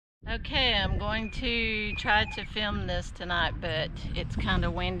Okay, I'm going to try to film this tonight, but it's kind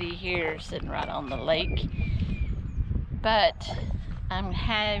of windy here, sitting right on the lake. But I'm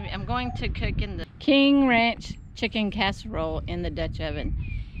going to cook in the King Ranch Chicken Casserole in the Dutch oven,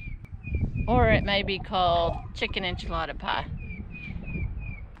 or it may be called Chicken Enchilada Pie.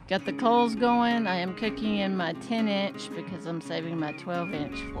 Got the coals going. I am cooking in my 10-inch because I'm saving my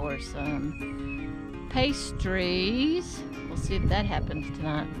 12-inch for some pastries. We'll see if that happens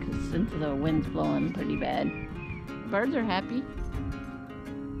tonight, because since the wind's blowing pretty bad. Birds are happy.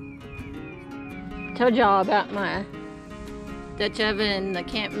 Told y'all about my Dutch oven, the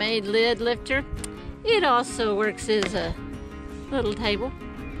Camp Made lid lifter. It also works as a little table.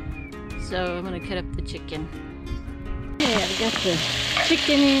 So I'm gonna cut up the chicken. Yeah, I've got the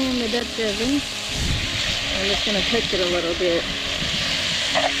chicken in the Dutch oven. I'm just gonna cook it a little bit.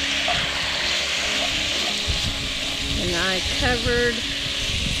 And I covered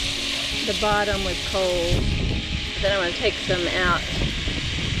the bottom with coals. Then I'm going to take some out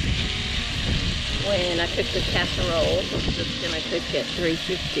when I cook the casserole. I'm just going to cook at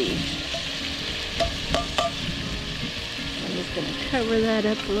 350. I'm just going to cover that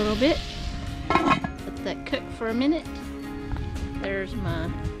up a little bit. Let that cook for a minute. There's my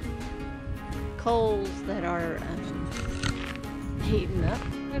coals that are heating up.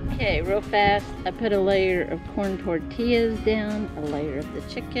 Okay, real fast, I put a layer of corn tortillas down, a layer of the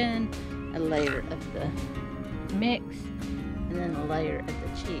chicken, a layer of the mix, and then a layer of the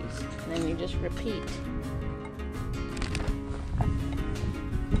cheese. And then you just repeat.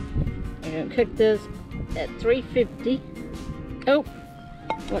 I'm going to cook this at 350. Oh,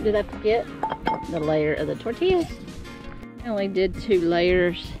 what did I forget? The layer of the tortillas. I only did 2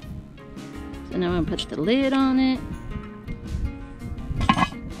 layers. So now I'm going to put the lid on it.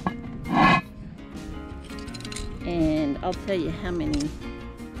 And I'll tell you how many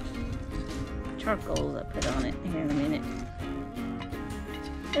charcoals I put on it here in a minute.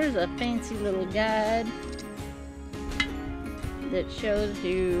 There's a fancy little guide that shows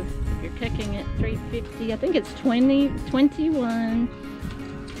you if you're cooking at 350. I think it's 21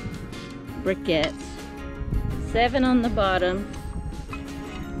 briquettes, 7 on the bottom,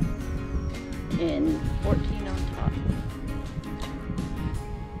 and 14 on top.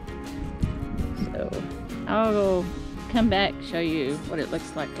 So I'll come back, show you what it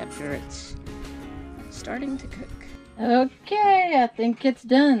looks like after it's starting to cook. Okay, I think it's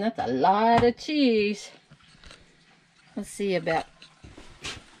done. That's a lot of cheese. Let's see about...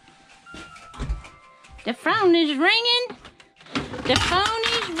 The phone is ringing. The phone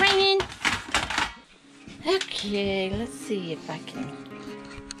is ringing. Okay, let's see if I can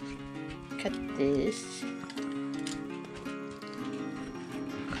cut this.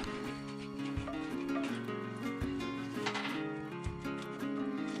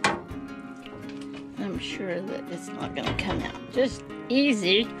 I'm sure that it's not going to come out just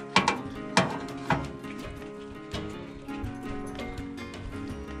easy.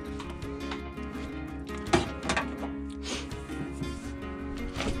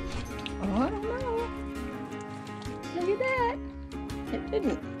 Oh, I don't know. Look at that. It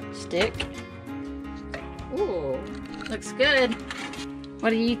didn't stick. Ooh, looks good.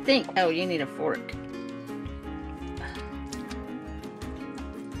 What do you think? Oh, you need a fork.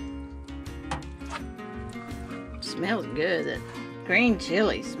 Smells good. That green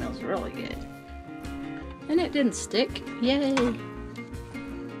chili smells really good. And it didn't stick. Yay.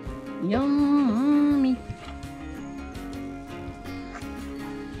 Yummy.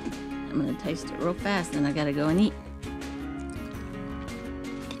 I'm gonna taste it real fast, then I gotta go and eat.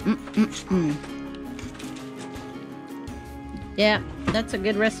 Yeah, that's a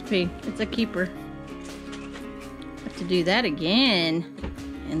good recipe. It's a keeper. Have to do that again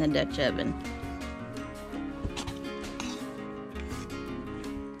in the Dutch oven.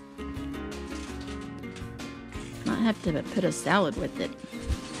 I have to put a salad with it.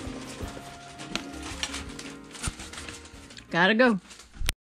 Gotta go.